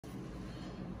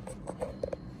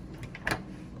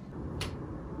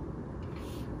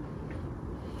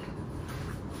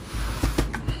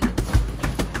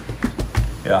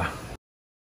Yeah.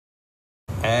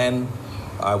 And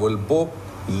I will book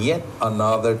yet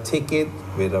another ticket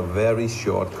with a very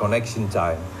short connection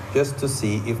time, just to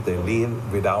see if they leave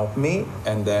without me,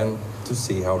 and then to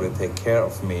see how they take care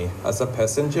of me as a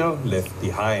passenger left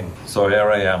behind. So here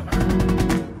I am,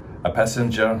 a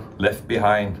passenger left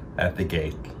behind at the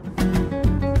gate.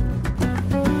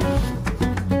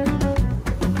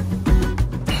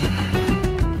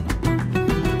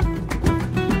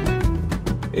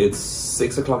 It's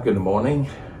 6 o'clock in the morning.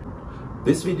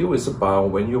 This video is about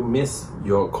when you miss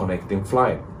your connecting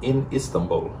flight in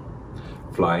Istanbul,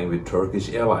 flying with Turkish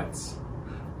Airlines.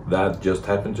 That just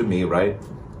happened to me right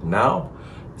now,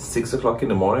 6 o'clock in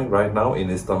the morning right now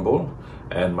in Istanbul,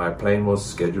 and my plane was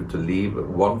scheduled to leave at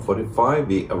 1:45.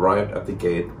 We arrived at the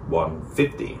gate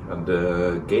 1:50 and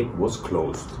the gate was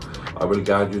closed. I will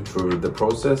guide you through the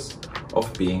process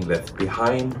of being left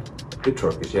behind with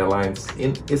Turkish Airlines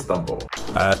in Istanbul.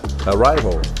 At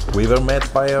arrival, we were met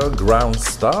by our ground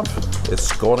staff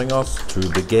escorting us to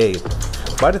the gate.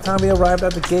 By the time we arrived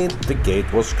at the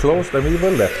gate was closed and we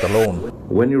were left alone.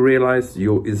 When you realize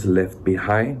you is left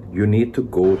behind, you need to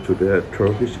go to the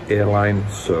Turkish Airline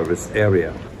service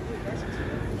area.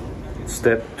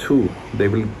 Step 2, they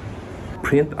will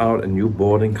print out a new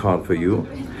boarding card for you.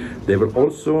 They will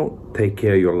also take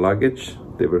care of your luggage.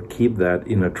 They will keep that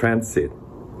in a transit.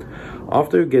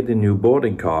 After you get a new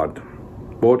boarding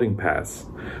pass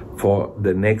for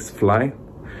the next flight,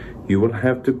 you will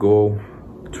have to go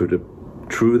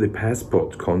through the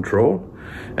passport control,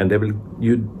 and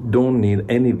you don't need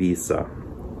any visa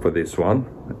for this one.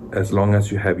 As long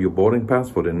as you have your boarding pass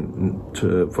for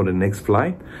the next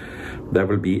flight, that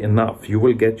will be enough. You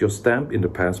will get your stamp in the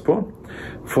passport.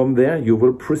 From there you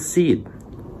will proceed,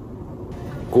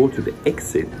 go to the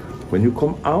exit. When you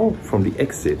come out from the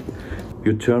exit,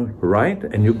 you turn right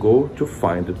and you go to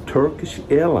find the Turkish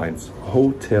Airlines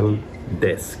hotel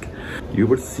desk. You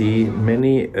will see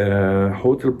many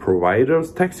hotel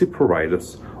providers, taxi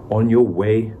providers on your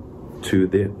way to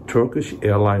the Turkish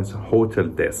Airlines hotel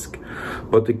desk.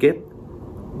 But to get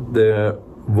the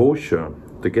voucher,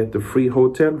 to get the free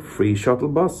hotel, free shuttle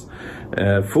bus,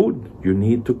 food, you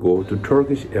need to go to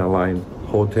Turkish Airlines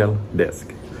hotel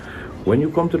desk. When you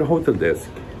come to the hotel desk,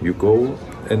 you go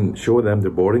and show them the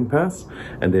boarding pass,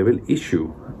 and they will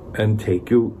issue a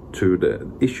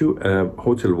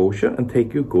hotel voucher and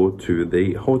go to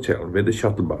the hotel with the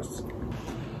shuttle bus.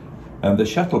 And the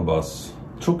shuttle bus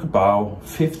took about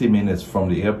 50 minutes from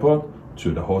the airport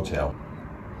to the hotel.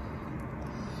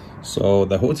 So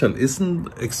the hotel isn't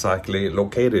exactly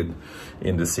located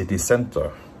in the city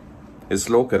center. It's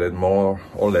located more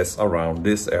or less around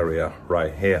this area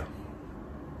right here.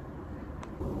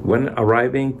 When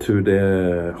arriving to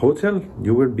the hotel,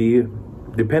 you will be,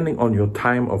 depending on your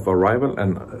time of arrival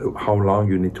and how long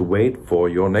you need to wait for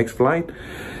your next flight,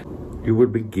 you will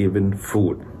be given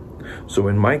food. So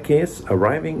in my case,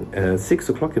 arriving 6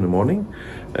 o'clock in the morning,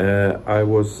 I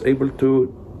was able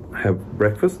to have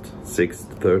breakfast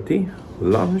 6:30,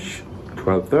 lunch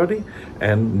 12:30,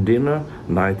 and dinner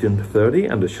 19:30,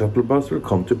 and the shuttle bus will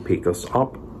come to pick us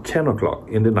up 10 o'clock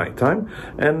in the nighttime,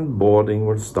 and boarding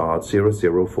will start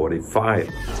 00:45.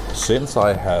 Since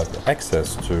I have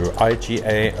access to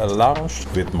IGA lounge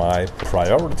with my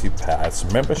priority pass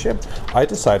membership, I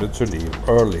decided to leave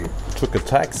early. Took a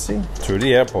taxi to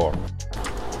the airport.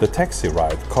 The taxi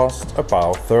ride cost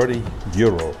about 30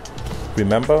 euro.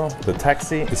 Remember, the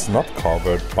taxi is not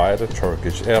covered by the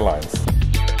Turkish Airlines.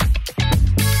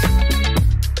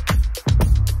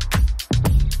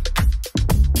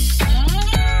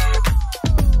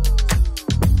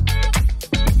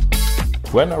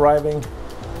 When arriving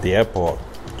the airport,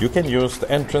 you can use the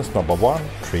entrance number 1,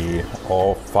 3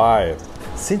 or 5.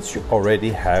 Since you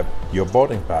already have your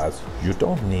boarding pass, you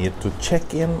don't need to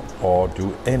check in or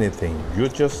do anything. You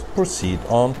just proceed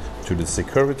on to the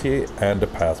security and the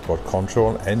passport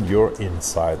control, and you're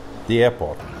inside the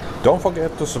airport. Don't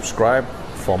forget to subscribe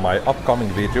for my upcoming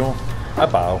video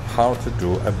about how to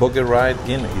do a buggy ride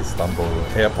in Istanbul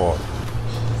airport.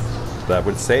 That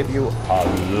will save you a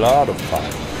lot of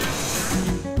time.